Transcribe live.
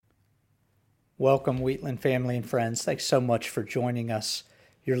Welcome, Wheatland family and friends. Thanks so much for joining us.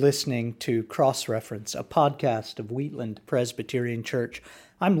 You're listening to Cross Reference, a podcast of Wheatland Presbyterian Church.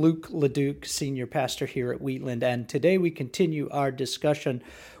 I'm Luke LeDuc, senior pastor here at Wheatland, and today we continue our discussion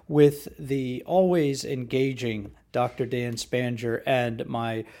with the always engaging Dr. Dan Spanger and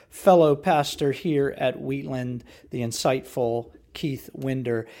my fellow pastor here at Wheatland, the insightful Keith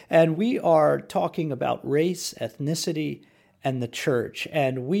Winder. And we are talking about race, ethnicity, and the church.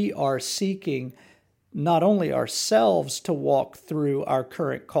 And we are seeking not only ourselves to walk through our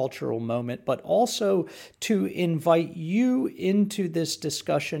current cultural moment, but also to invite you into this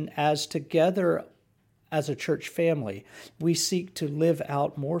discussion as together as a church family, we seek to live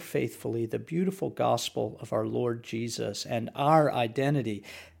out more faithfully the beautiful gospel of our Lord Jesus and our identity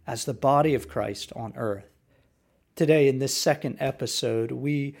as the body of Christ on earth. Today, in this second episode,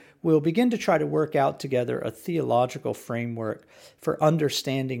 we will begin to try to work out together a theological framework for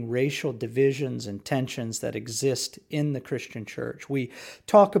understanding racial divisions and tensions that exist in the Christian church. We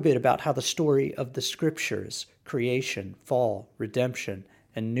talk a bit about how the story of the Scriptures, creation, fall, redemption,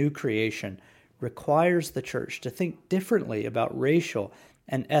 and new creation, requires the church to think differently about racial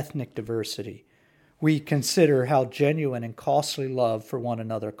and ethnic diversity. We consider how genuine and costly love for one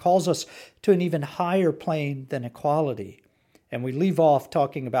another calls us to an even higher plane than equality. And we leave off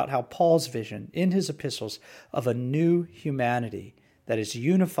talking about how Paul's vision in his epistles of a new humanity that is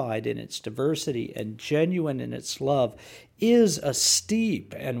unified in its diversity and genuine in its love is a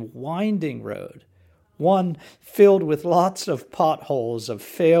steep and winding road, one filled with lots of potholes of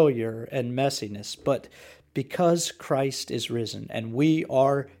failure and messiness. But because Christ is risen and we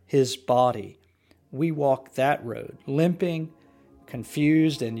are his body, we walk that road, limping,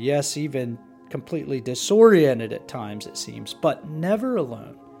 confused, and yes, even completely disoriented at times, it seems, but never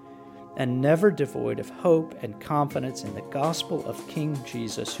alone, and never devoid of hope and confidence in the gospel of King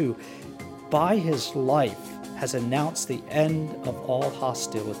Jesus, who, by his life, has announced the end of all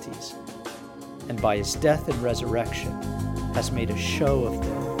hostilities, and by his death and resurrection, has made a show of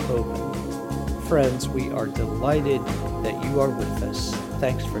them open. Friends, we are delighted that you are with us.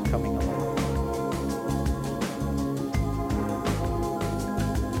 Thanks for coming along.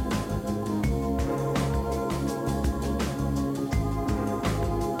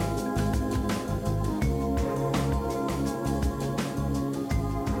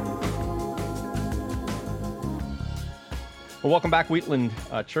 Well, welcome back, Wheatland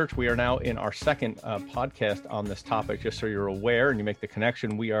Church. We are now in our second podcast on this topic. Just so you're aware and you make the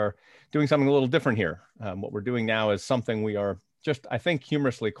connection, we are doing something a little different here. What we're doing now is something we are just, I think,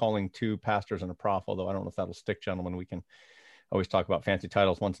 humorously calling two pastors and a prof, although I don't know if that'll stick, gentlemen. We can always talk about fancy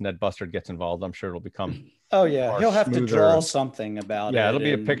titles. Once Ned Bustard gets involved, I'm sure it'll become Oh, yeah. He'll have smoother. to draw something about it. Yeah, it'll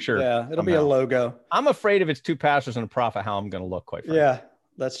be a picture. Yeah, it'll be a logo. I'm afraid if it's two pastors and a prof, how I'm going to look, quite frankly. Yeah,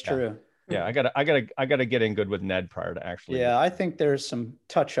 that's true. Yeah, I gotta get in good with Ned prior to actually. Yeah, I think there's some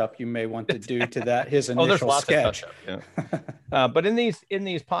touch up you may want to do to that. His initial there's lots sketch. Of touch up, yeah. But in these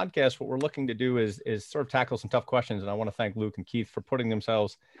podcasts, what we're looking to do is sort of tackle some tough questions, and I want to thank Luke and Keith for putting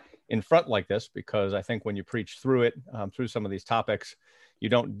themselves in front like this, because I think when you preach through it, through some of these topics, you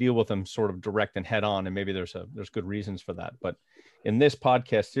don't deal with them sort of direct and head on, and maybe there's good reasons for that. But in this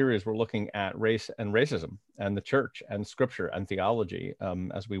podcast series, we're looking at race and racism and the church and scripture and theology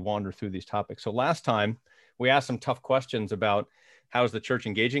as we wander through these topics. So last time we asked some tough questions about how is the church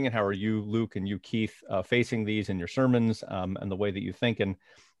engaging and how are you, Luke, and you, Keith, facing these in your sermons and the way that you think. And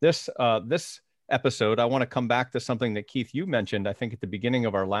this episode, I want to come back to something that, Keith, you mentioned, I think at the beginning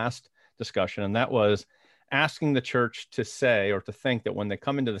of our last discussion, and that was asking the church to say or to think that when they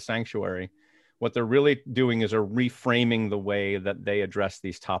come into the sanctuary, what they're really doing is reframing the way that they address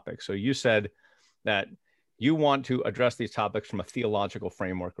these topics. So you said that you want to address these topics from a theological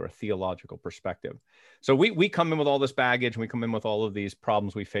framework or a theological perspective. So we come in with all this baggage, and we come in with all of these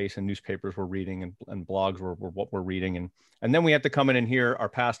problems we face in newspapers we're reading and blogs were what we're reading. And then we have to come in and hear our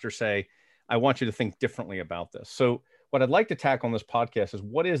pastor say, I want you to think differently about this. So what I'd like to tackle on this podcast is,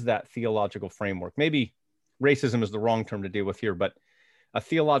 what is that theological framework? Maybe racism is the wrong term to deal with here, but a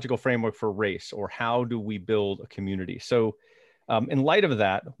theological framework for race, or how do we build a community? So in light of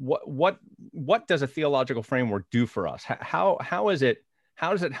that, what does a theological framework do for us? How does it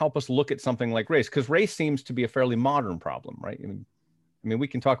help us look at something like race? Because race seems to be a fairly modern problem, right? I mean, we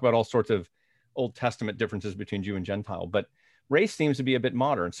can talk about all sorts of Old Testament differences between Jew and Gentile, but race seems to be a bit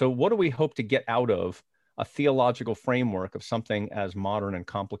modern. So what do we hope to get out of a theological framework of something as modern and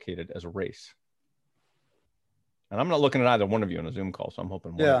complicated as race? And I'm not looking at either one of you in a Zoom call, so I'm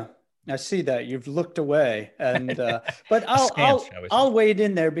hoping one. Yeah. I see that you've looked away, and but Askance, I would say. I'll wade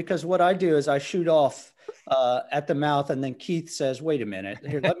in there, because what I do is I shoot off at the mouth, and then Keith says, "Wait a minute,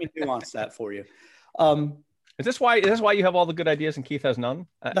 here, let me nuance that for you." Um, Is this why you have all the good ideas and Keith has none?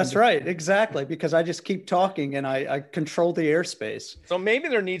 that's right, exactly, because I just keep talking and I control the airspace. So maybe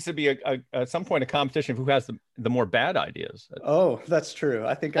there needs to be at some point a competition of who has the more bad ideas. Oh, that's true.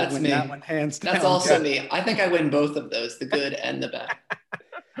 I think I win that one hands down. That's also me. I think I win both of those, the good and the bad.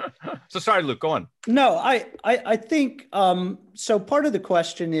 So sorry, Luke, go on. No, I think so. Part of the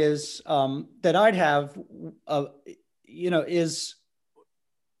question is that I'd have,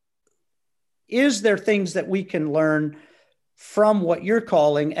 is there things that we can learn from what you're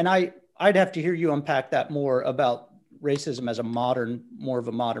calling? And I'd have to hear you unpack that more about racism as more of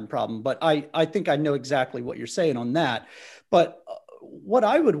a modern problem. But I think I know exactly what you're saying on that. But what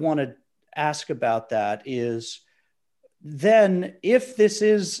I would want to ask about that is, then if this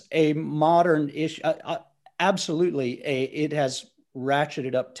is a modern issue, absolutely, it has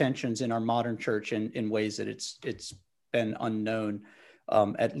ratcheted up tensions in our modern church in ways that it's been unknown,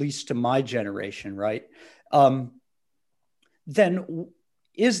 at least to my generation, right? Then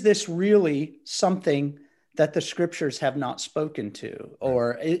is this really something that the scriptures have not spoken to?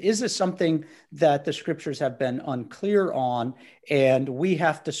 Or is this something that the scriptures have been unclear on, and we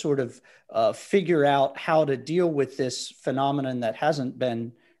have to sort of figure out how to deal with this phenomenon that hasn't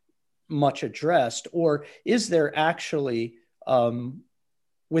been much addressed? Or is there actually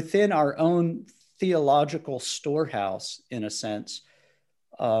within our own theological storehouse, in a sense,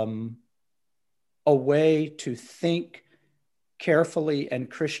 a way to think carefully and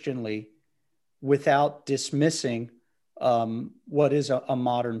Christianly without dismissing what is a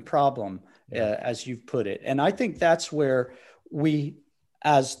modern problem, as you've put it? And I think that's where we,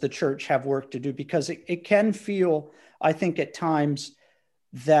 as the church, have work to do, because it can feel, I think, at times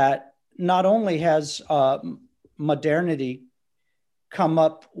that not only has modernity come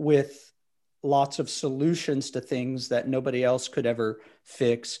up with lots of solutions to things that nobody else could ever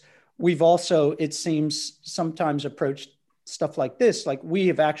fix, we've also, it seems, sometimes approached stuff like this, like we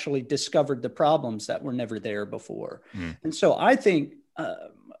have actually discovered the problems that were never there before. And so I think,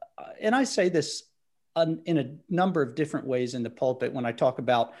 and I say this in a number of different ways in the pulpit when I talk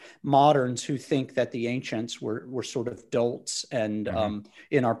about moderns who think that the ancients were sort of dolts, and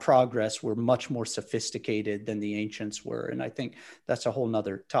in our progress we're much more sophisticated than the ancients were. And I think that's a whole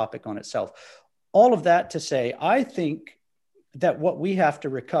nother topic on itself. All of that to say, I think that what we have to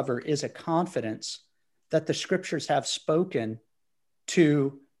recover is a confidence that the scriptures have spoken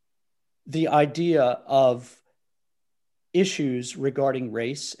to the idea of issues regarding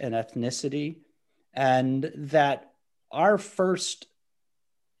race and ethnicity, and that our first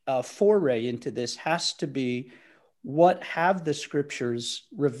foray into this has to be, what have the scriptures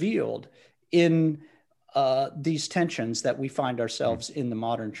revealed in these tensions that we find ourselves in the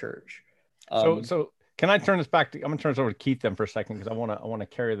modern church? So can I turn this back to? I'm going to turn this over to Keith then for a second, because I want to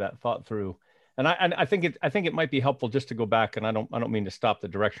carry that thought through. And I think it might be helpful just to go back, and I don't mean to stop the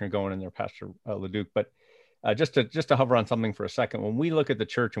direction you're going in there, Pastor Leduc, but just to hover on something for a second. When we look at the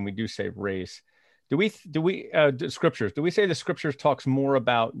church and we do say race, do we scriptures? Do we say the scriptures talks more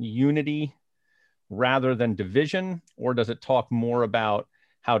about unity rather than division, or does it talk more about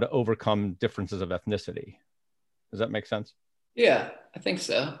how to overcome differences of ethnicity? Does that make sense? Yeah, I think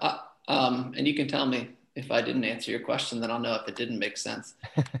so. And you can tell me if I didn't answer your question, then I'll know if it didn't make sense.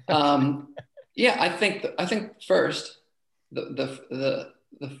 Yeah, I think first the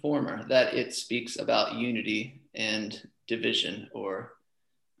former, that it speaks about unity and division,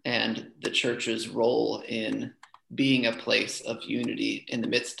 and the church's role in being a place of unity in the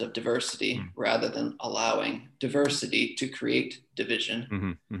midst of diversity, rather than allowing diversity to create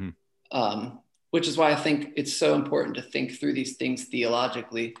division. Which is why I think it's so important to think through these things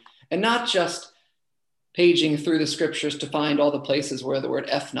theologically, and not just paging through the scriptures to find all the places where the word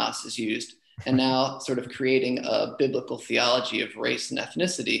ethnos is used, and now sort of creating a biblical theology of race and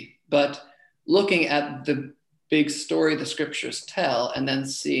ethnicity, but looking at the big story the scriptures tell, and then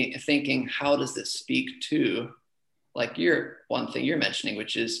thinking, how does this speak to, like one thing you're mentioning,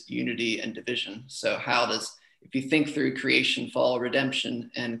 which is unity and division? So if you think through creation, fall,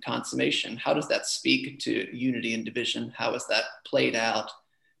 redemption, and consummation, how does that speak to unity and division? How is that played out?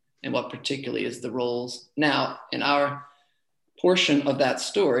 And what particularly is the roles? Now, in our portion of that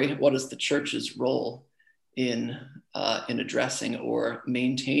story, what is the church's role in addressing or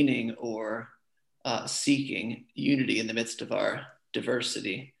maintaining or seeking unity in the midst of our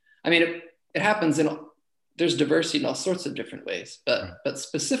diversity? I mean, it happens there's diversity in all sorts of different ways, but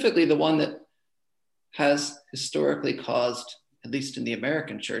specifically the one that has historically caused, at least in the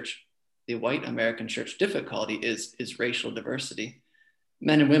American church, the white American church difficulty is racial diversity.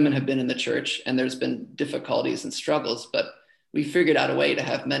 Men and women have been in the church, and there's been difficulties and struggles, but we figured out a way to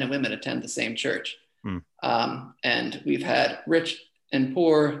have men and women attend the same church. And we've had rich and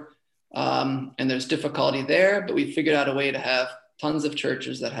poor, and there's difficulty there, but we figured out a way to have tons of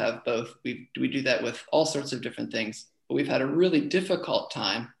churches that have both. We do that with all sorts of different things, but we've had a really difficult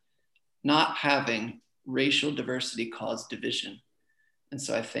time not having racial diversity cause division. And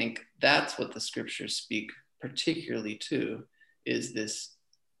so I think that's what the scriptures speak particularly to, is this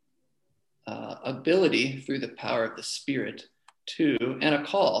ability through the power of the Spirit to, and a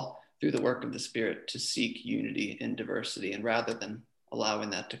call through the work of the Spirit to seek unity in diversity, and rather than allowing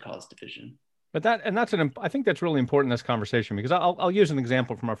that to cause division. But I think that's really important in this conversation, because I'll use an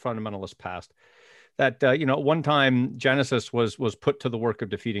example from our fundamentalist past. That at one time Genesis was put to the work of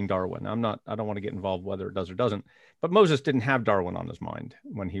defeating Darwin. I don't want to get involved whether it does or doesn't, but Moses didn't have Darwin on his mind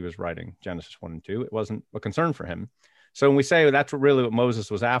when he was writing Genesis 1 and 2. It wasn't a concern for him. So when we say that's really what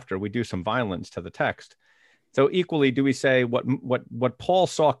Moses was after, we do some violence to the text. So equally, do we say what Paul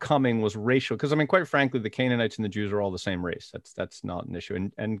saw coming was racial? Because I mean, quite frankly, the Canaanites and the Jews are all the same race. That's not an issue.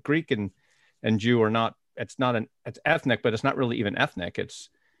 And Greek and Jew are not. It's ethnic, but it's not really even ethnic. It's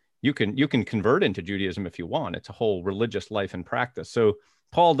you can convert into Judaism if you want. It's a whole religious life and practice. So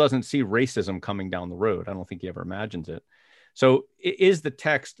Paul doesn't see racism coming down the road. I don't think he ever imagines it. So is the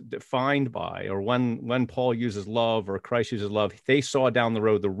text defined by, or when Paul uses love or Christ uses love, they saw down the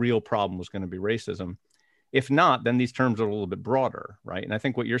road the real problem was going to be racism? If not, then these terms are a little bit broader, right? And I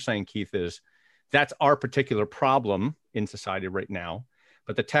think what you're saying, Keith, is that's our particular problem in society right now.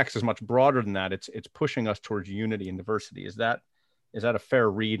 But the text is much broader than that. It's pushing us towards unity and diversity. Is that a fair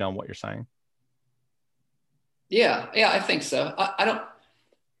read on what you're saying? Yeah, I think so.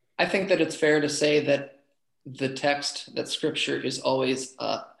 I think that it's fair to say that the text, that scripture is always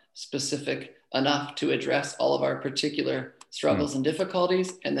specific enough to address all of our particular struggles and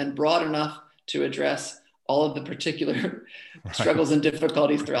difficulties, and then broad enough to address all of the particular struggles and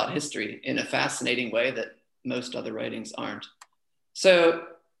difficulties throughout history in a fascinating way that most other writings aren't. So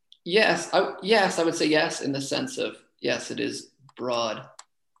yes, I would say yes, in the sense of, yes, it is broad.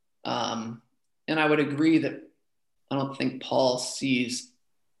 And I would agree that I don't think Paul sees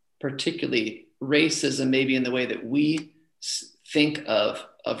particularly racism maybe in the way that we think of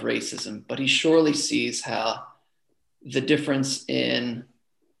racism, but he surely sees how the difference in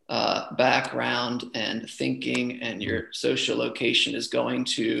background and thinking and your social location is going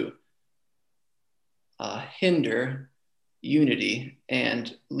to hinder unity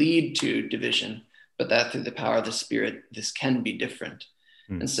and lead to division, but that through the power of the Spirit, this can be different.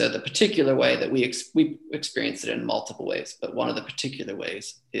 And so the particular way that we experience it in multiple ways, but one of the particular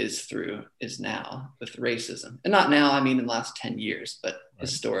ways is now with racism. And not now, I mean in the last 10 years, but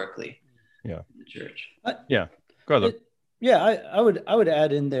historically in the church. Go ahead. I would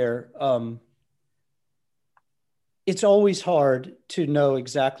add in there, it's always hard to know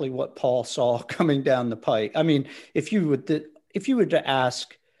exactly what Paul saw coming down the pike. I mean, if you were to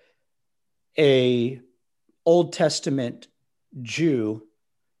ask a Old Testament Jew,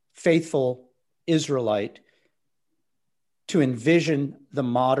 faithful Israelite, to envision the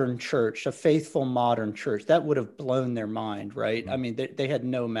modern church, a faithful modern church, that would have blown their mind, right? I mean, they had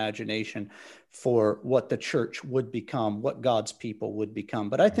no imagination for what the church would become, what God's people would become.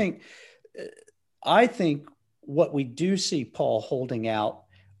 But I think what we do see Paul holding out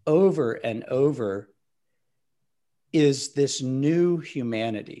over and over is this new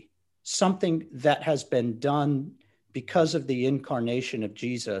humanity, something that has been done because of the incarnation of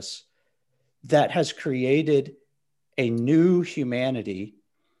Jesus, that has created a new humanity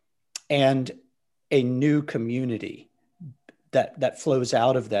and a new community that flows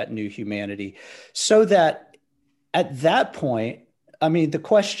out of that new humanity. So that at that point, I mean, the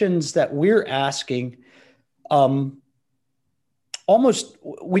questions that we're asking, I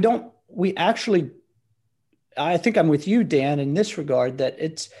think I'm with you, Dan, in this regard,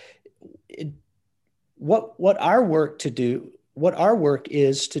 that what our work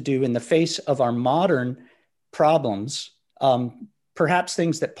is to do in the face of our modern problems, perhaps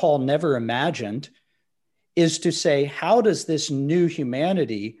things that Paul never imagined, is to say, how does this new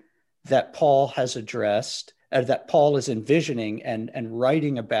humanity that Paul has addressed, that Paul is envisioning and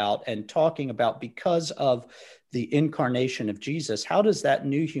writing about and talking about because of the incarnation of Jesus, how does that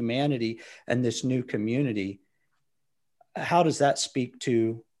new humanity and this new community, how does that speak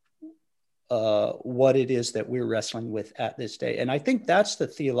to what it is that we're wrestling with at this day? And I think that's the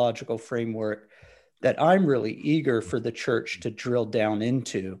theological framework that I'm really eager for the church to drill down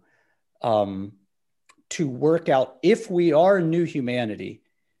into, to work out, if we are new humanity,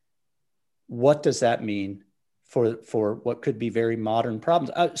 what does that mean for what could be very modern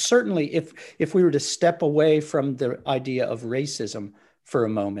problems? Certainly, if we were to step away from the idea of racism for a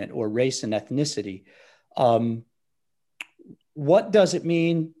moment, or race and ethnicity, what does it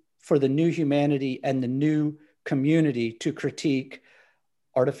mean for the new humanity and the new community to critique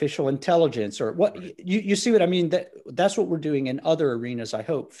artificial intelligence, or what you see what I mean? That's what we're doing in other arenas, I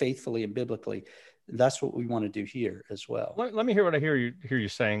hope, faithfully and biblically. That's what we want to do here as well. Let me hear what I hear you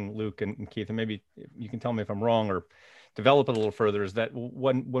saying, Luke and Keith, and maybe you can tell me if I'm wrong or develop it a little further. Is that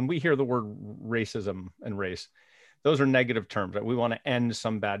when we hear the word racism and race, those are negative terms, right? We want to end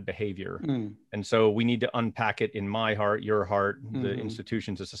some bad behavior. And so we need to unpack it in my heart, your heart, the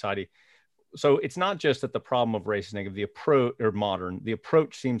institutions of society. So it's not just that the problem of race is negative, the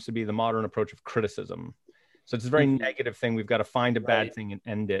approach seems to be the modern approach of criticism. So it's a very negative thing. We've got to find a bad thing and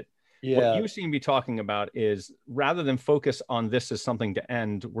end it. What you seem to be talking about is, rather than focus on this as something to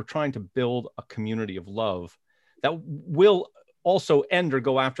end, we're trying to build a community of love that will also end or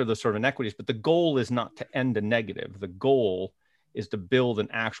go after the sort of inequities. But the goal is not to end a negative. The goal is to build an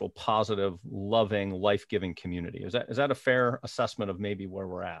actual positive, loving, life-giving community. Is that a fair assessment of maybe where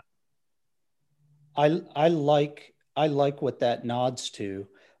we're at? I like what that nods to,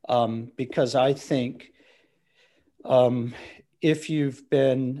 because I think if you've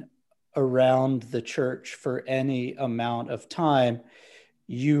been around the church for any amount of time,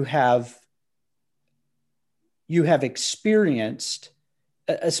 you have experienced,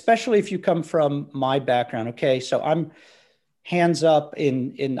 especially if you come from my background. Okay, so I'm hands up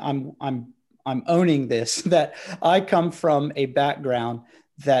I'm owning this, that I come from a background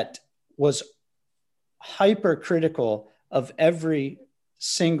that was hypercritical of every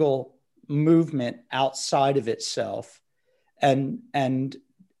single movement outside of itself,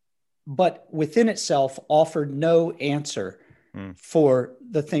 but within itself offered no answer for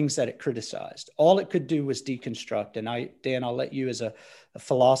the things that it criticized. All it could do was deconstruct. And Dan, I'll let you as a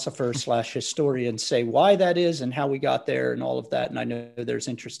philosopher / historian say why that is and how we got there and all of that. And I know there's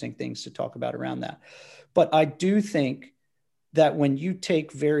interesting things to talk about around that. But I do think that when you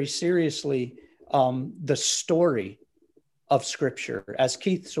take very seriously the story of Scripture, as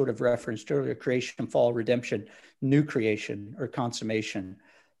Keith sort of referenced earlier, creation, fall, redemption, new creation, or consummation,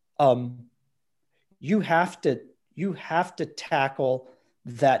 you have to tackle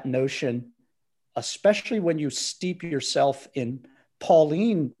that notion, especially when you steep yourself in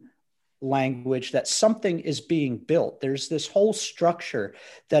Pauline language, that something is being built. There's this whole structure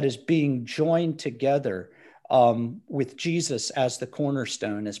that is being joined together with Jesus as the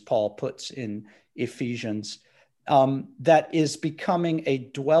cornerstone, as Paul puts in Ephesians, that is becoming a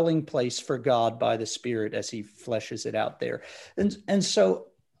dwelling place for God by the Spirit as he fleshes it out there. And so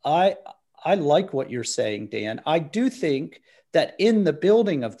I like what you're saying, Dan. I do think that in the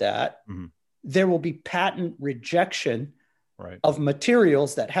building of that, there will be patent rejection of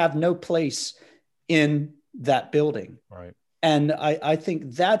materials that have no place in that building. Right. And I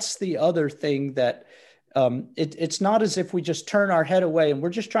think that's the other thing, that it's not as if we just turn our head away and we're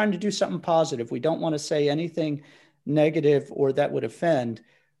just trying to do something positive. We don't want to say anything negative or that would offend.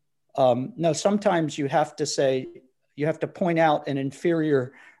 No, sometimes you have to point out an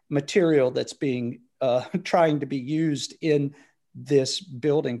inferior material that's being trying to be used in this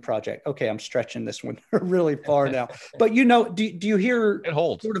building project. Okay, I'm stretching this one really far now, but do you hear it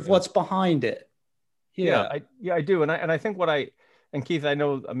holds sort of what's behind it? I do, and I think and Keith, I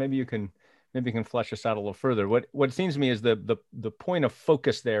know maybe you can flesh this out a little further. What it seems to me is the point of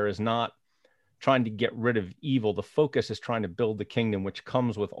focus there is not trying to get rid of evil. The focus is trying to build the kingdom, which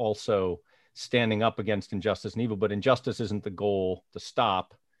comes with also standing up against injustice and evil. But injustice isn't the goal to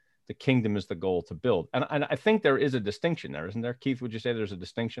stop. The kingdom is the goal to build. And I think there is a distinction there, isn't there? Keith, would you say there's a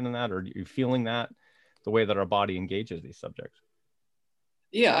distinction in that? Or are you feeling that, the way that our body engages these subjects?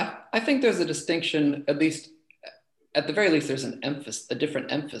 Yeah, I think there's a distinction, at the very least, there's a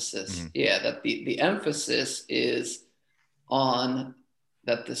different emphasis. Yeah, that the emphasis is on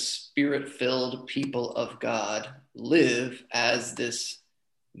that the Spirit-filled people of God live as this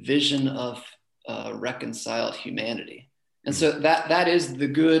vision of reconciled humanity. And so that is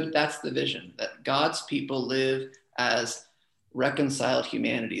that's the vision, that God's people live as reconciled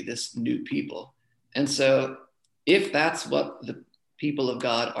humanity, this new people. And so if that's what the people of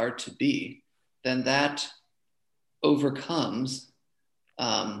God are to be, then that overcomes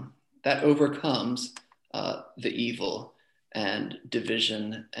the evil and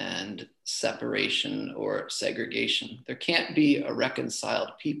division and separation or segregation. There can't be a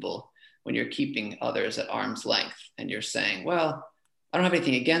reconciled people when you're keeping others at arm's length and you're saying, well, I don't have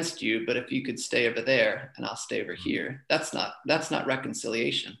anything against you, but if you could stay over there and I'll stay over here, that's not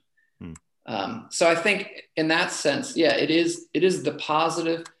reconciliation. So I think in that sense, yeah, it is the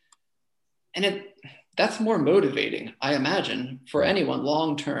positive, and that's more motivating, I imagine, for anyone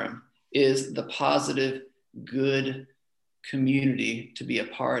long term, is the positive, good community to be a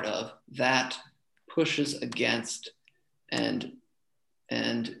part of that pushes against and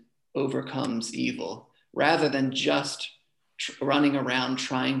overcomes evil, rather than just running around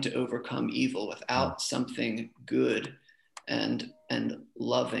trying to overcome evil without something good and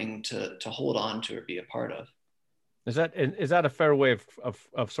loving to hold on to or be a part of. Is that a fair way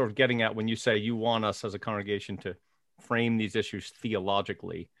of sort of getting at when you say you want us as a congregation to frame these issues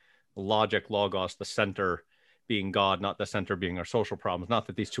theologically, logic, logos, the center being God, not the center being our social problems? Not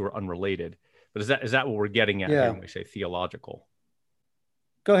that these two are unrelated, but is that what we're getting at here when we say theological?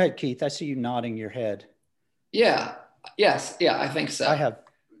 Go ahead, Keith. I see you nodding your head. Yeah. Yes. Yeah, I think so. I have.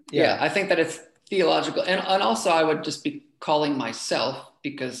 Yeah, I think that it's theological. And also I would just be calling myself,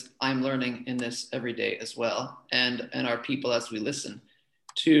 because I'm learning in this every day as well, and our people as we listen,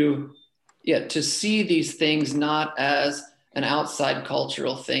 to see these things not as an outside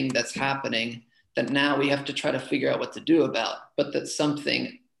cultural thing that's happening that now we have to try to figure out what to do about, but that's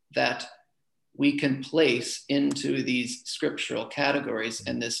something that we can place into these scriptural categories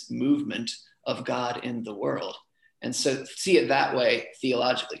and this movement of God in the world. And so see it that way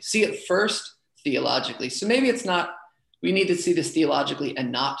theologically. See it first theologically. So maybe it's not, we need to see this theologically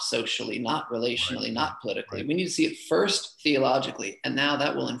and not socially, not relationally, not politically. Right. We need to see it first theologically, and now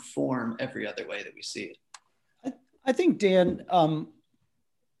that will inform every other way that we see it. I think, Dan,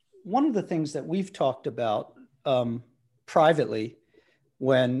 one of the things that we've talked about privately,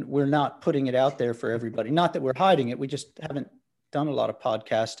 when we're not putting it out there for everybody, not that we're hiding it, we just haven't done a lot of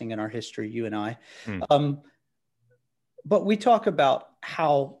podcasting in our history, you and I. But we talk about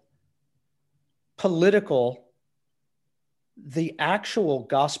how political the actual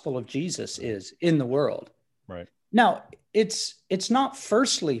gospel of Jesus is in the world. Right. Now, it's not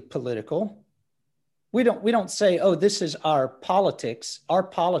firstly political. We don't say, oh, this is our politics. Our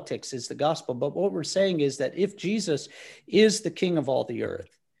politics is the gospel. But what we're saying is that if Jesus is the king of all the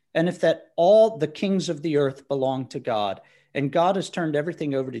earth, and if that all the kings of the earth belong to God, and God has turned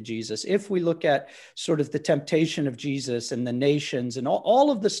everything over to Jesus, if we look at sort of the temptation of Jesus and the nations and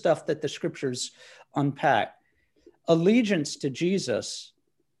all of the stuff that the scriptures unpack, allegiance to Jesus,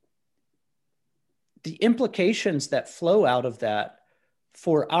 the implications that flow out of that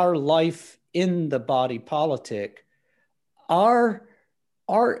for our life in the body politic are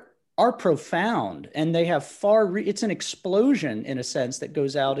profound, and they have it's an explosion in a sense that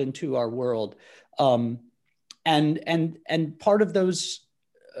goes out into our world. And part of those,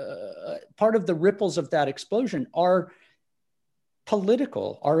 part of the ripples of that explosion are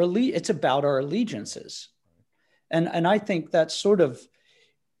political, it's about our allegiances. And I think that's sort of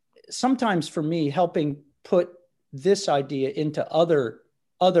sometimes for me, helping put this idea into other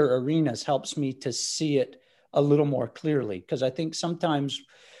arenas helps me to see it a little more clearly. Because I think sometimes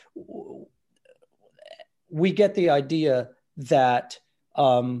we get the idea that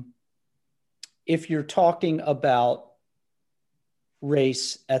if you're talking about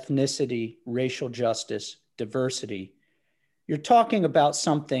race, ethnicity, racial justice, diversity, you're talking about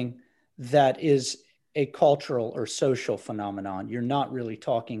something that is a cultural or social phenomenon. You're not really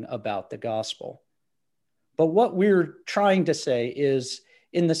talking about the gospel. But what we're trying to say is,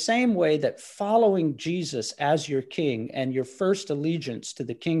 in the same way that following Jesus as your king and your first allegiance to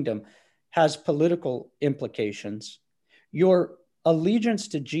the kingdom has political implications, your allegiance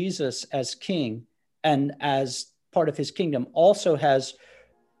to Jesus as king and as part of his kingdom also has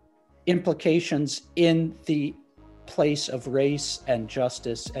implications in the place of race and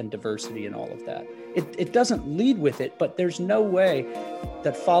justice and diversity and all of that. It doesn't lead with it, but there's no way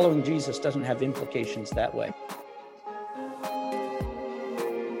that following Jesus doesn't have implications that way.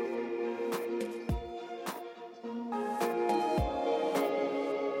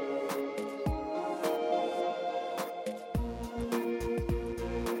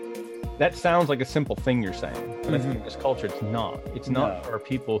 That sounds like a simple thing you're saying, but I think in this culture, it's not. It's not for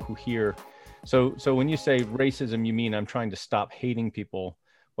people who hear. So when you say racism, you mean I'm trying to stop hating people.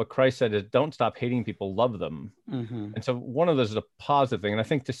 What Christ said is, don't stop hating people, love them. And so one of those is a positive thing. And I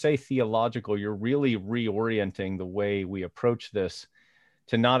think to say theological, you're really reorienting the way we approach this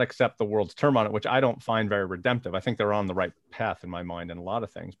to not accept the world's term on it, which I don't find very redemptive. I think they're on the right path in my mind in a lot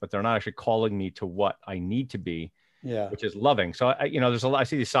of things, but they're not actually calling me to what I need to be. Which is loving. So there's a lot, I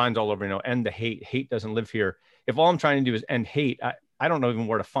see these signs all over, end the hate. Hate doesn't live here. If all I'm trying to do is end hate, I don't know even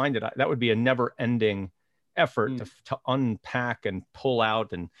where to find it. That would be a never ending effort to unpack and pull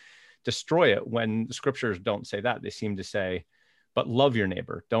out and destroy it, when the scriptures don't say that. They seem to say, but love your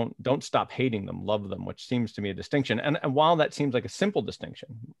neighbor. Don't stop hating them, love them, which seems to me a distinction. And while that seems like a simple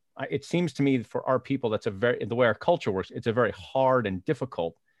distinction, it seems to me for our people, that's the way our culture works, it's a very hard and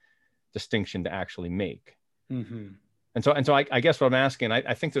difficult distinction to actually make. Mm-hmm. And so I guess what I'm asking,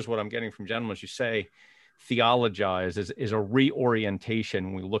 I think this is what I'm getting from gentlemen, as you say, theologize is a reorientation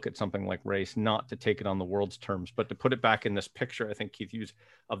when we look at something like race, not to take it on the world's terms, but to put it back in this picture, I think Keith used,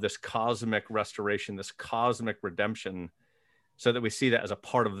 of this cosmic restoration, this cosmic redemption, so that we see that as a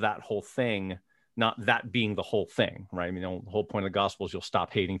part of that whole thing, not that being the whole thing, right? I mean, the whole point of the gospel is you'll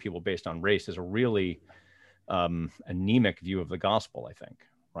stop hating people based on race is a really anemic view of the gospel, I think,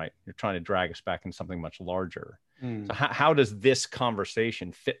 right? You're trying to drag us back into something much larger. So how does this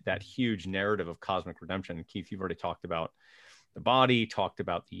conversation fit that huge narrative of cosmic redemption? And Keith, you've already talked about the body, talked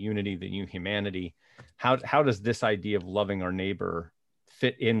about the unity, the new humanity. How does this idea of loving our neighbor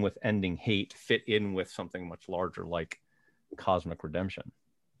fit in with ending hate, fit in with something much larger like cosmic redemption?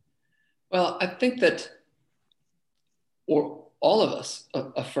 Well, I think that, or all of us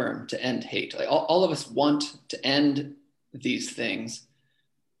affirm to end hate. Like all of us want to end these things.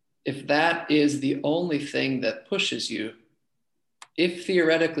 If that is the only thing that pushes you, if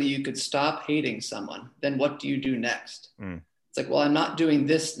theoretically you could stop hating someone, then what do you do next? It's like, well, I'm not doing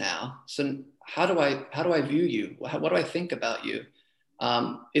this now. So how do I view you? What do I think about you?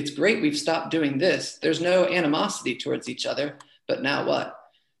 It's great we've stopped doing this. There's no animosity towards each other, but now what?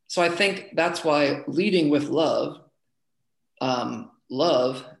 So I think that's why leading with love,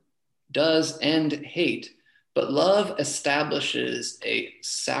 love does end hate. But love establishes a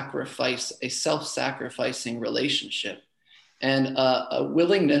self-sacrificing relationship, and a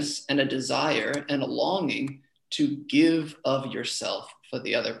willingness and a desire and a longing to give of yourself for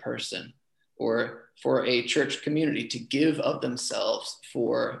the other person, or for a church community to give of themselves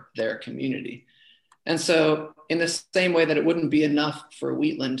for their community. And so in the same way that it wouldn't be enough for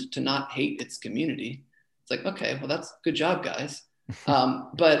Wheatland to not hate its community, it's like, okay, well, that's good job, guys.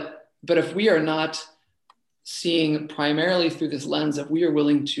 But if we are not seeing primarily through this lens of we are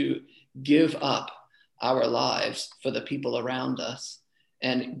willing to give up our lives for the people around us,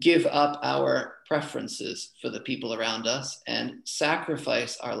 and give up our preferences for the people around us, and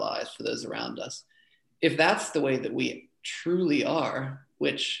sacrifice our lives for those around us. If that's the way that we truly are,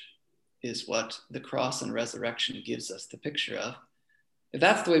 which is what the cross and resurrection gives us the picture of, if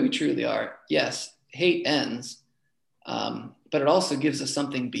that's the way we truly are, yes, hate ends. But it also gives us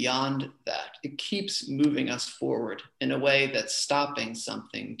something beyond that. It keeps moving us forward in a way that stopping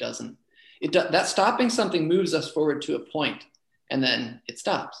something doesn't. That stopping something moves us forward to a point, and then it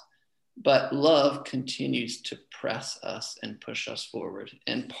stops. But love continues to press us and push us forward.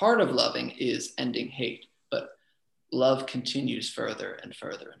 And part of loving is ending hate, but love continues further and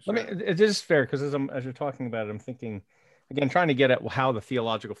further and further. It is fair, because as you're talking about it, I'm thinking, again, trying to get at how the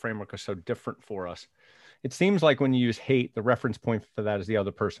theological framework is so different for us. It seems like when you use hate, the reference point for that is the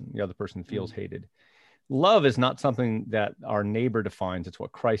other person. The other person feels hated. Love is not something that our neighbor defines. It's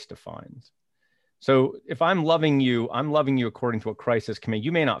what Christ defines. So if I'm loving you according to what Christ has commanded.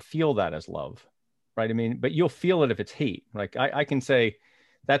 You may not feel that as love, right? I mean, but you'll feel it if it's hate. Like I can say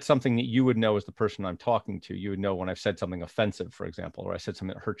that's something that you would know as the person I'm talking to. You would know when I've said something offensive, for example, or I said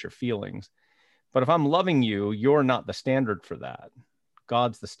something that hurts your feelings. But if I'm loving you, you're not the standard for that.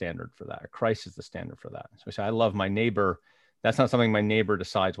 God's the standard for that. Christ is the standard for that. So we say, I love my neighbor. That's not something my neighbor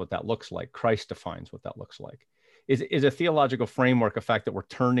decides what that looks like. Christ defines what that looks like. Is a theological framework a fact that we're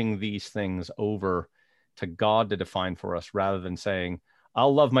turning these things over to God to define for us, rather than saying,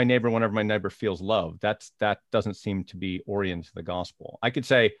 I'll love my neighbor whenever my neighbor feels loved. That doesn't seem to be oriented to the gospel. I could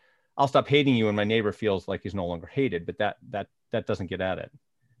say, I'll stop hating you when my neighbor feels like he's no longer hated, but that doesn't get at it.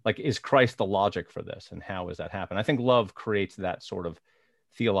 Like, is Christ the logic for this, and how does that happen? I think love creates that sort of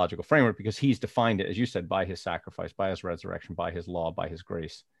theological framework, because he's defined it, as you said, by his sacrifice, by his resurrection, by his law, by his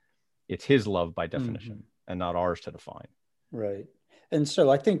grace. It's his love by definition, and not ours to define. Right. And so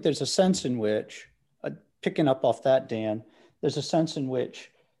I think there's a sense in which, picking up off that, Dan, there's a sense in which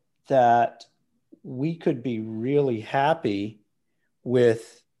that we could be really happy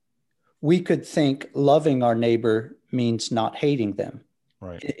with, we could think loving our neighbor means not hating them,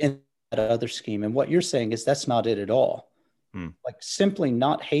 right, in that other scheme. And what you're saying is that's not it at all. Like simply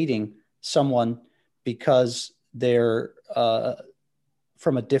not hating someone because they're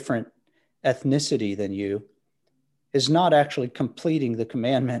from a different ethnicity than you is not actually completing the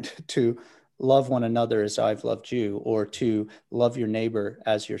commandment to love one another as I've loved you, or to love your neighbor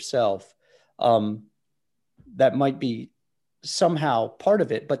as yourself. That might be somehow part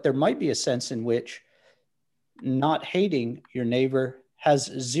of it, but there might be a sense in which not hating your neighbor has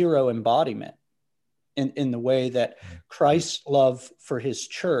zero embodiment in the way that Christ's love for his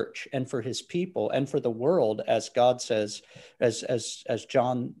church and for his people and for the world, as God says, as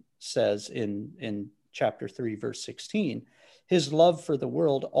John says in chapter 3, verse 16, his love for the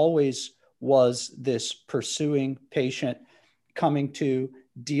world always was this pursuing, patient, coming to,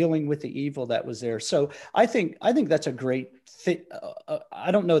 dealing with the evil that was there. So I think that's a great thing.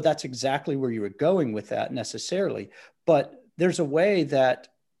 I don't know that's exactly where you were going with that necessarily, but there's a way that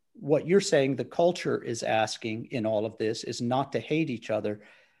what you're saying the culture is asking in all of this is not to hate each other.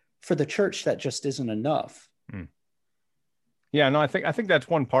 For the church, that just isn't enough. Yeah, no, I think that's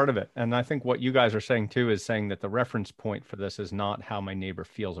one part of it. And I think what you guys are saying too is saying that the reference point for this is not how my neighbor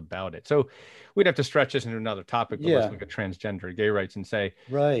feels about it. So we'd have to stretch this into another topic, but let's look at transgender gay rights and say,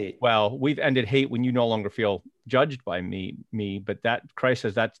 right, well, we've ended hate when you no longer feel judged by me, but that Christ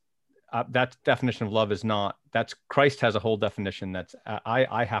says that definition of love is not, that's Christ has a whole definition that's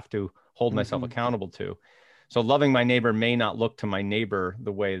I have to hold myself accountable to. So loving my neighbor may not look to my neighbor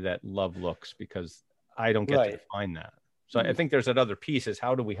the way that love looks, because I don't get to define that. So I think there's that other piece is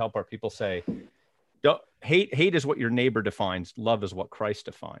how do we help our people say, hate is what your neighbor defines. Love is what Christ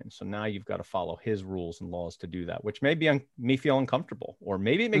defines. So now you've got to follow his rules and laws to do that, which may be me feel uncomfortable, or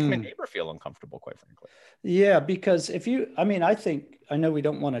maybe it makes my neighbor feel uncomfortable, quite frankly. Yeah, because I know we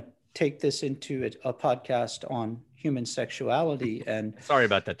don't want to take this into a podcast on human sexuality, and sorry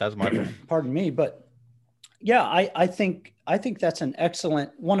about that. That's my fault. Pardon me, but yeah, I think that's an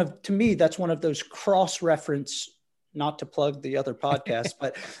excellent to me, that's one of those cross-reference, not to plug the other podcast,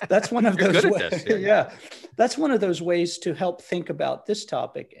 but that's one of those ways. That's one of those ways to help think about this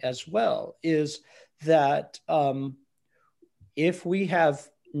topic as well, is that if we have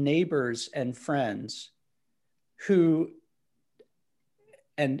neighbors and friends who,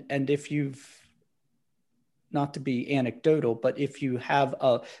 and if you've, not to be anecdotal, but if you have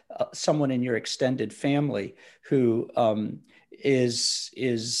someone in your extended family who is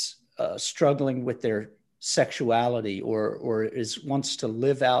struggling with their sexuality or wants to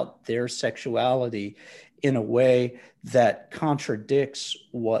live out their sexuality in a way that contradicts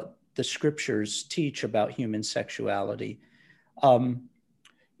what the scriptures teach about human sexuality,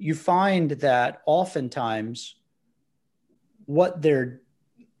 you find that oftentimes what the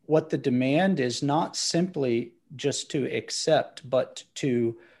demand is not simply just to accept, but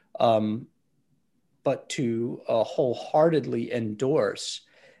to wholeheartedly endorse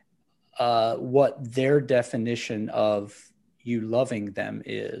what their definition of you loving them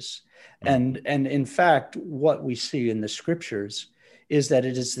is. And in fact, what we see in the scriptures is that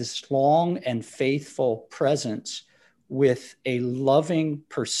it is this long and faithful presence with a loving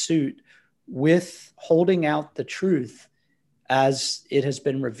pursuit, with holding out the truth as it has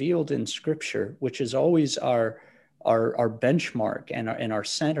been revealed in scripture, which is always our benchmark and our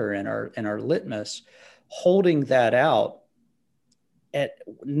center and our litmus, holding that out, at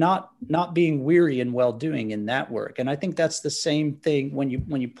not being weary in well-doing in that work. And I think that's the same thing when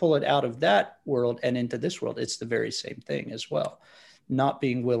you pull it out of that world and into this world. It's the very same thing as well. Not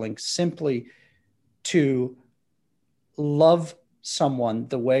being willing simply to love someone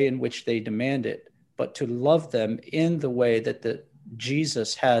the way in which they demand it, but to love them in the way that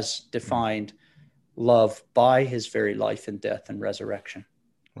Jesus has defined love by his very life and death and resurrection.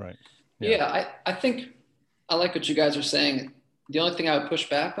 Right. Yeah, I think I like what you guys are saying. The only thing I would push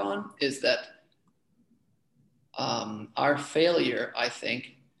back on is that our failure, I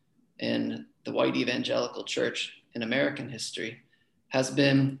think, in the white evangelical church in American history has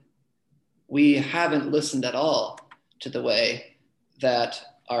been we haven't listened at all to the way that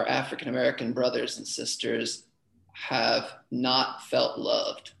our African-American brothers and sisters have not felt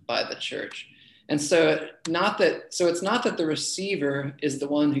loved by the church. And so it's not that the receiver is the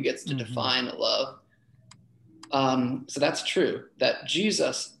one who gets to define love. So that's true, that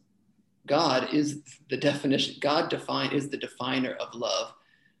Jesus, God is the definition, is the definer of love.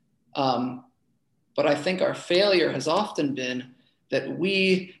 But I think our failure has often been that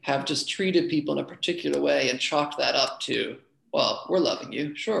we have just treated people in a particular way and chalked that up to, well, we're loving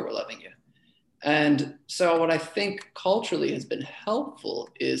you. Sure, we're loving you. And so what I think culturally has been helpful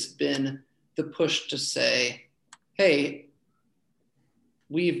is been the push to say, hey,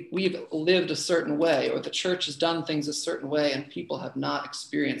 we've lived a certain way, or the church has done things a certain way, and people have not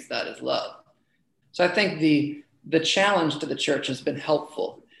experienced that as love. So I think the challenge to the church has been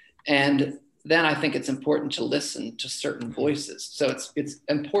helpful. And then I think it's important to listen to certain voices. So it's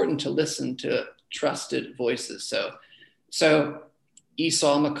important to listen to trusted voices. So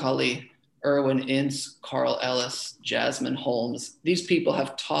Esau McCulley, Erwin Ince, Carl Ellis, Jasmine Holmes, these people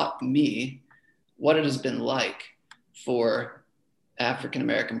have taught me what it has been like for African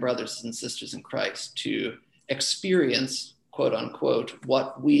American brothers and sisters in Christ to experience, quote unquote,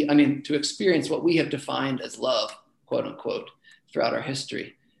 to experience what we have defined as love, quote unquote, throughout our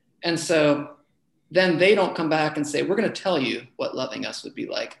history. And so then they don't come back and say, we're going to tell you what loving us would be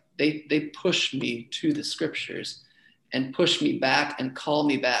like. They push me to the scriptures and push me back and call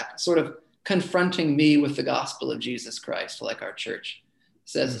me back, sort of confronting me with the gospel of Jesus Christ, like our church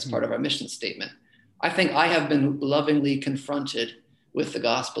says as part of our mission statement. I think I have been lovingly confronted with the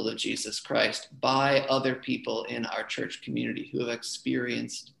gospel of Jesus Christ by other people in our church community who have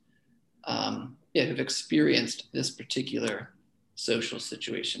experienced, this particular social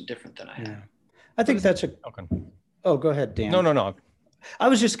situation different than I have. Yeah. I think that's Okay. Oh, go ahead, Dan. No. I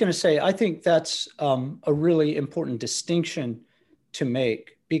was just going to say, I think that's a really important distinction to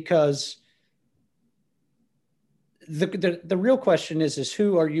make, because the real question is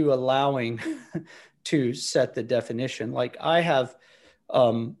who are you allowing to set the definition? Like, I have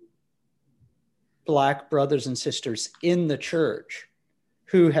Black brothers and sisters in the church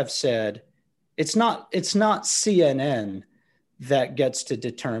who have said, it's not CNN that gets to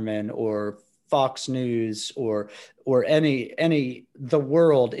determine, or Fox News, or any the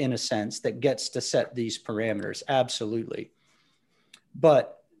world, in a sense, that gets to set these parameters. Absolutely.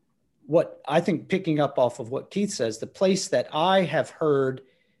 But what I think, picking up off of what Keith says, the place that I have heard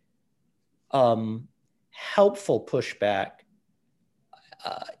helpful pushback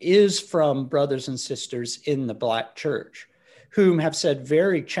is from brothers and sisters in the Black church, whom have said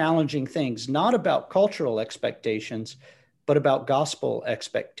very challenging things, not about cultural expectations, but about gospel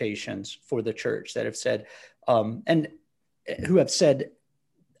expectations for the church, that have said, and who have said,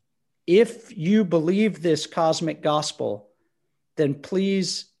 if you believe this cosmic gospel, then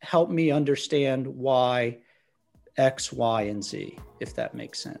please help me understand why X, Y, and Z, if that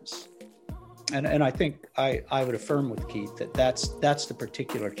makes sense. And I think I would affirm with Keith that that's the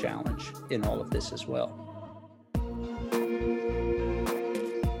particular challenge in all of this as well.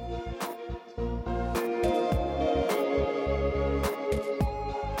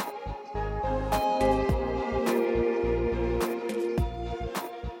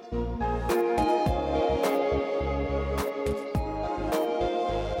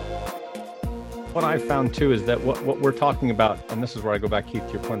 What I've found too is that what we're talking about, and this is where I go back, Keith,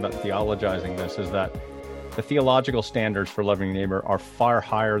 to your point about theologizing this, is that the theological standards for loving neighbor are far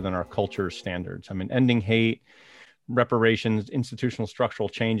higher than our culture's standards. I mean, ending hate, reparations, institutional structural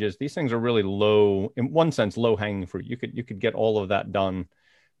changes, these things are really low, in one sense, low hanging fruit. You could get all of that done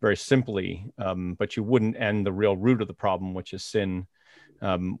very simply, but you wouldn't end the real root of the problem, which is sin,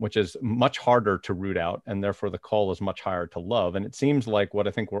 which is much harder to root out, and therefore the call is much higher to love. And it seems like what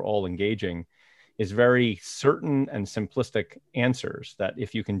I think we're all engaging is very certain and simplistic answers, that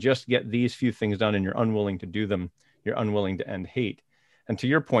if you can just get these few things done and you're unwilling to do them, you're unwilling to end hate. And to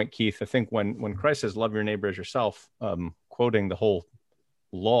your point, Keith, I think when Christ says, love your neighbor as yourself, quoting the whole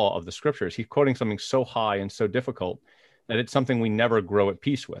law of the scriptures, he's quoting something so high and so difficult that it's something we never grow at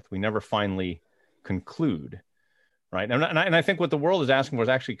peace with. We never finally conclude, right? And I think what the world is asking for is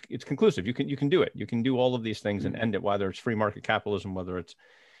actually, it's conclusive. You can do it. You can do all of these things and end it, whether it's free market capitalism, whether it's,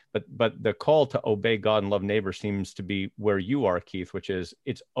 but the call to obey God and love neighbor seems to be where you are, Keith, which is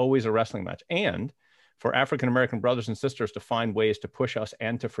it's always a wrestling match. And for African-American brothers and sisters to find ways to push us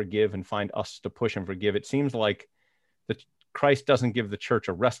and to forgive, and find us to push and forgive, it seems like that Christ doesn't give the church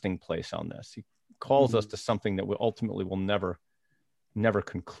a resting place on this. He calls us to something that we ultimately will never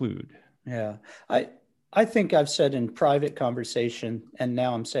conclude. Yeah. I think I've said in private conversation, and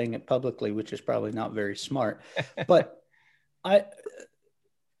now I'm saying it publicly, which is probably not very smart, but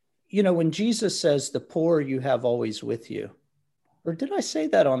when Jesus says, the poor you have always with you, or did I say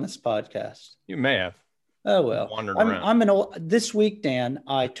that on this podcast? You may have. Oh, well, this week, Dan,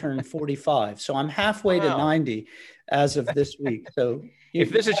 I turned 45, so I'm halfway to 90 as of this week. So if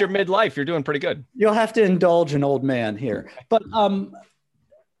this is your midlife, you're doing pretty good. You'll have to indulge an old man here. But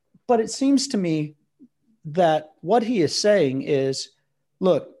it seems to me that what he is saying is,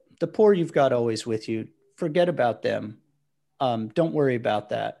 look, the poor you've got always with you, forget about them. Don't worry about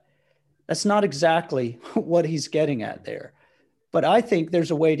that. That's not exactly what he's getting at there. But I think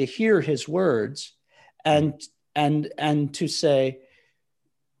there's a way to hear his words and to say,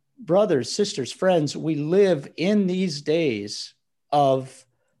 brothers, sisters, friends, we live in these days of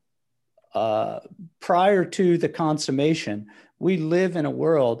prior to the consummation, we live in a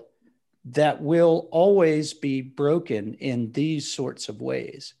world that will always be broken in these sorts of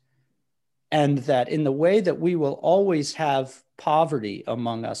ways. And that in the way that we will always have poverty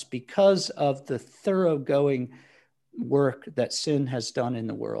among us because of the thoroughgoing work that sin has done in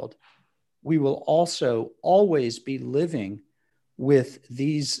the world, we will also always be living with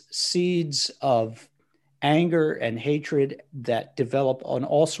these seeds of anger and hatred that develop on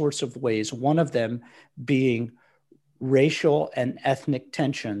all sorts of ways, one of them being racial and ethnic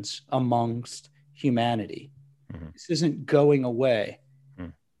tensions amongst humanity. Mm-hmm. This isn't going away.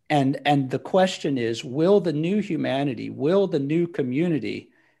 Mm. And the question is, will the new humanity, will the new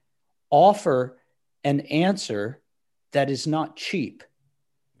community offer an answer that is not cheap,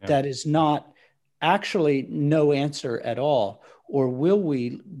 that is not actually no answer at all? Or will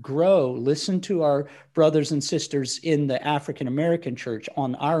we grow, listen to our brothers and sisters in the African American church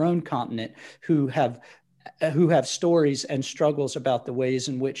on our own continent who have stories and struggles about the ways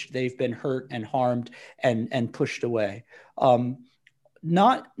in which they've been hurt and harmed and pushed away?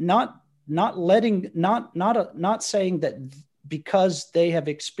 Not saying that because they have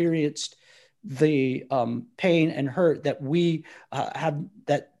experienced the pain and hurt that we have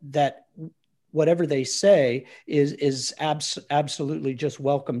that whatever they say is absolutely just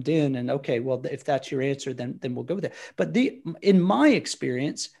welcomed in, and okay, well, if that's your answer, then we'll go with it. But in my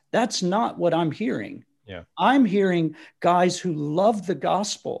experience, that's not what I'm hearing. Yeah. I'm hearing guys who love the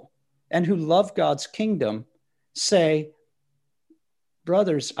gospel and who love God's kingdom say,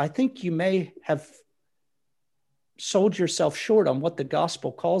 brothers, I think you may have sold yourself short on what the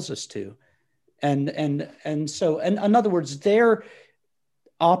gospel calls us to. And so in other words, they're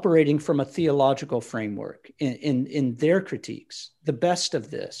operating from a theological framework in their critiques, the best of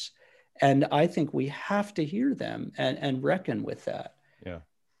this. And I think we have to hear them and reckon with that. Yeah.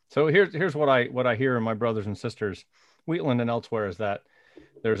 So here's what I hear in my brothers and sisters, Wheatland and elsewhere, is that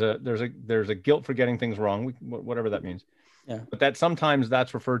there's a guilt for getting things wrong, whatever that means. Yeah. But that sometimes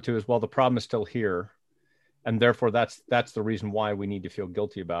that's referred to as, well, the problem is still here, and therefore that's the reason why we need to feel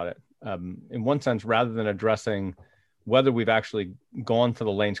guilty about it. In one sense, rather than addressing whether we've actually gone to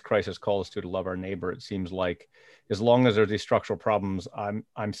the lengths Christ calls us to love our neighbor, it seems like as long as there's these structural problems,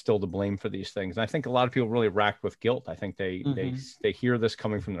 I'm still to blame for these things. And I think a lot of people really racked with guilt. I think they hear this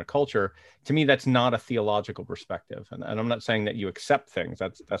coming from their culture. To me, that's not a theological perspective. And I'm not saying that you accept things.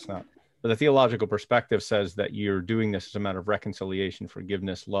 That's not. But the theological perspective says that you're doing this as a matter of reconciliation,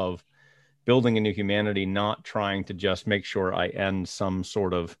 forgiveness, love, building a new humanity, not trying to just make sure I end some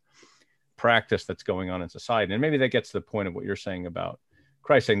sort of practice that's going on in society. And maybe that gets to the point of what you're saying about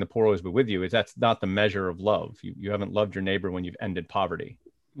Christ saying the poor always be with you, is that's not the measure of love. You haven't loved your neighbor when you've ended poverty.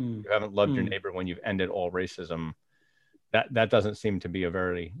 You haven't loved your neighbor when you've ended all racism. That doesn't seem to be a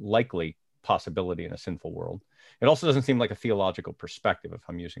very likely possibility in a sinful world. It also doesn't seem like a theological perspective, if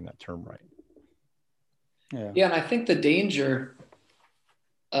I'm using that term right. Yeah, and I think the danger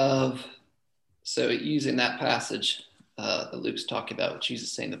of, so using that passage that Luke's talking about, with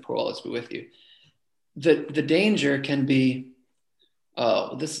Jesus saying the poor will always be with you, the danger can be,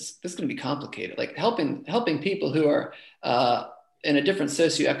 this is going to be complicated. Like helping people who are in a different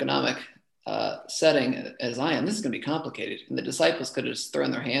socioeconomic setting as I am, this is going to be complicated. And the disciples could have just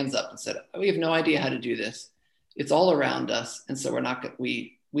thrown their hands up and said, we have no idea how to do this. It's all around us. And so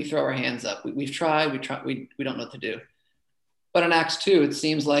we throw our hands up. We've tried, we don't know what to do. But in Acts 2, it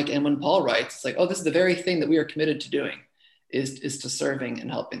seems like, and when Paul writes, it's like, oh, this is the very thing that we are committed to doing, is to serving and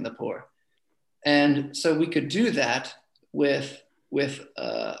helping the poor. And so we could do that with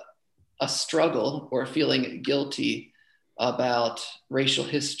a struggle or feeling guilty about racial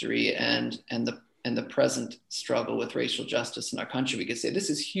history and the present struggle with racial justice in our country. We could say, this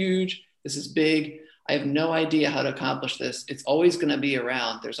is huge, this is big, I have no idea how to accomplish this. It's always going to be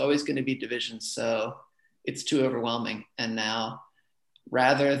around. There's always going to be divisions. So it's too overwhelming. And now,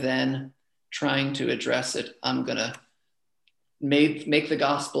 rather than trying to address it, I'm going to make the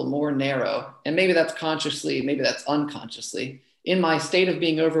gospel more narrow. And maybe that's consciously, maybe that's unconsciously. In my state of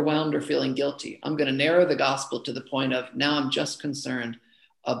being overwhelmed or feeling guilty, I'm going to narrow the gospel to the point of, now I'm just concerned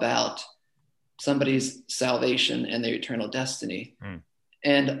about somebody's salvation and their eternal destiny.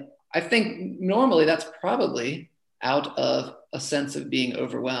 And I think normally that's probably out of a sense of being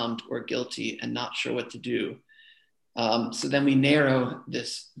overwhelmed or guilty and not sure what to do. So then we narrow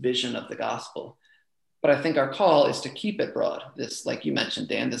this vision of the gospel. But I think our call is to keep it broad. This, like you mentioned,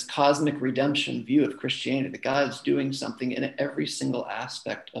 Dan, this cosmic redemption view of Christianity, that God's doing something in every single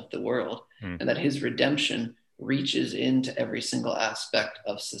aspect of the world, and that his redemption reaches into every single aspect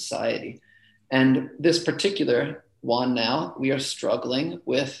of society. And this particular one now, we are struggling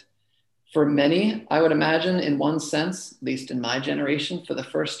with, for many, I would imagine, in one sense, at least in my generation, for the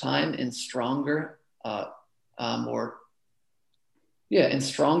first time in stronger in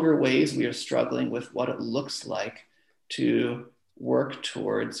stronger ways, we are struggling with what it looks like to work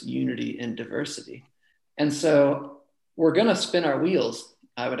towards unity and diversity. And so we're going to spin our wheels,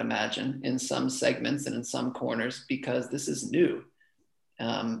 I would imagine, in some segments and in some corners, because this is new.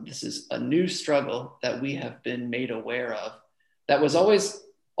 This is a new struggle that we have been made aware of, that was always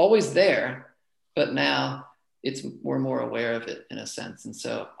there, but now we're more aware of it in a sense. And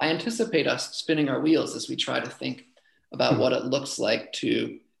so I anticipate us spinning our wheels as we try to think about what it looks like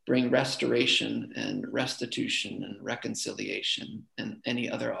to bring restoration and restitution and reconciliation and any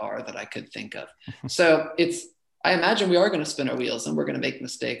other R that I could think of. So I imagine we are going to spin our wheels and we're going to make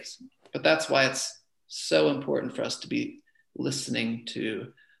mistakes, but that's why it's so important for us to be listening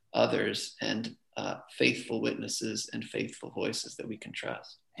to others and faithful witnesses and faithful voices that we can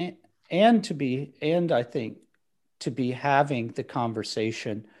trust. And I think to be having the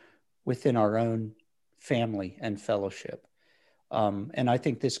conversation within our own family and fellowship. And I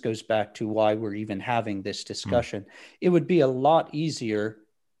think this goes back to why we're even having this discussion. It would be a lot easier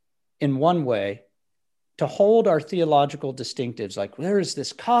in one way to hold our theological distinctives, like there is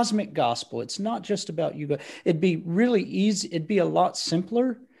this cosmic gospel. It's not just about you. It'd be really easy. It'd be a lot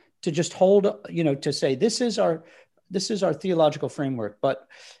simpler to just hold, to say, this is our theological framework. But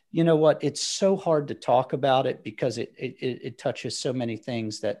you know what? It's so hard to talk about it because it touches so many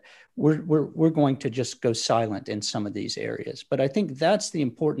things that we're going to just go silent in some of these areas. But I think that's the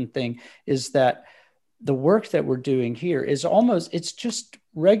important thing, is that the work that we're doing here is it's just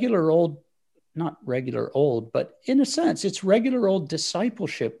regular old, not regular old, but in a sense, it's regular old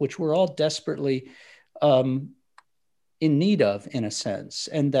discipleship, which we're all desperately in need of, in a sense.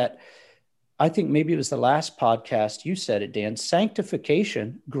 And that, I think maybe it was the last podcast you said it, Dan,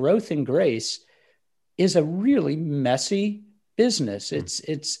 sanctification, growth in grace is a really messy business.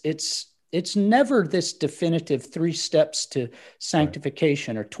 It's never this definitive 3 steps to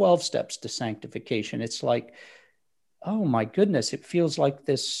sanctification or 12 steps to sanctification. It's like, oh my goodness, it feels like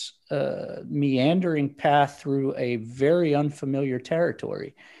this meandering path through a very unfamiliar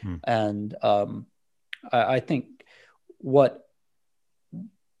territory. And I think what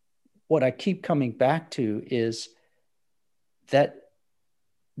I keep coming back to is that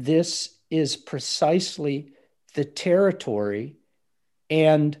this is precisely the territory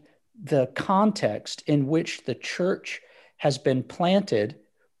and the context in which the church has been planted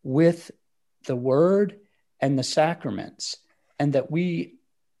with the word and the sacraments, and that we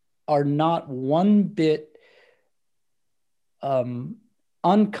are not one bit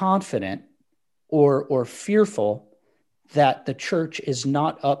unconfident or fearful that the church is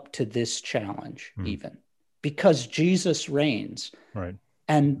not up to this challenge, even because Jesus reigns. Right.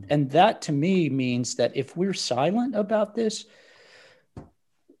 And that to me means that if we're silent about this,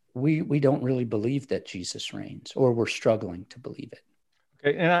 we don't really believe that Jesus reigns, or we're struggling to believe it.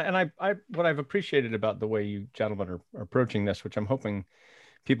 Okay. And I what I've appreciated about the way you gentlemen are approaching this, which I'm hoping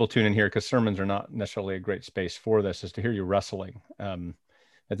people tune in here, because sermons are not necessarily a great space for this, is to hear you wrestling.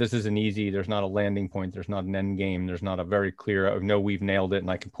 That this isn't easy. There's not a landing point. There's not an end game. There's not a very clear, no, we've nailed it,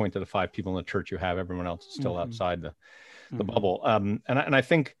 and I can point to the 5 people in the church you have. Everyone else is still outside the bubble. And I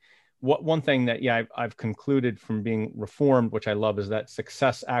think one thing that, I've concluded from being Reformed, which I love, is that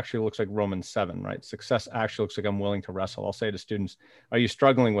success actually looks like Romans 7, right? Success actually looks like I'm willing to wrestle. I'll say to students, are you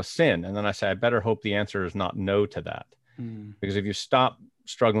struggling with sin? And then I say, I better hope the answer is not no to that. Because if you stop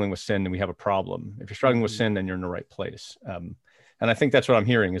struggling with sin, then we have a problem. If you're struggling with sin, then you're in the right place. And I think that's what I'm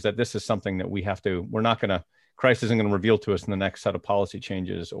hearing, is that this is something that Christ isn't going to reveal to us in the next set of policy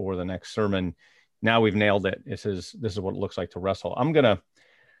changes or the next sermon. Now we've nailed it. This is what it looks like to wrestle.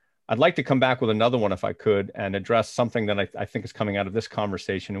 I'd like to come back with another one, if I could, and address something that I think is coming out of this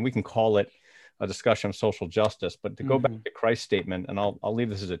conversation, and we can call it a discussion of social justice. But to go back to Christ's statement, and I'll leave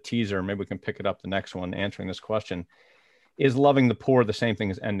this as a teaser, maybe we can pick it up the next one, answering this question: is loving the poor the same thing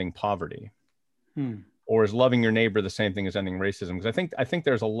as ending poverty? Or is loving your neighbor the same thing as ending racism? Because I think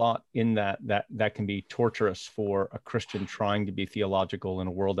there's a lot in that can be torturous for a Christian trying to be theological in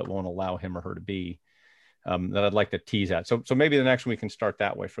a world that won't allow him or her to be, that I'd like to tease at. So maybe the next one we can start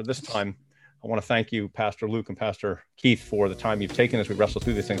that way. For this time, I want to thank you, Pastor Luke and Pastor Keith, for the time you've taken as we wrestle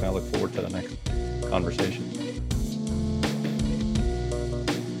through these things. And I look forward to the next conversation.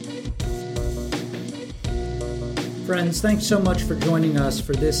 Friends, thanks so much for joining us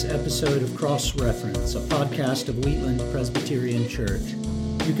for this episode of Cross Reference, a podcast of Wheatland Presbyterian Church.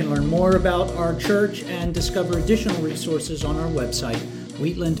 You can learn more about our church and discover additional resources on our website,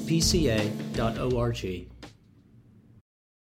 wheatlandpca.org.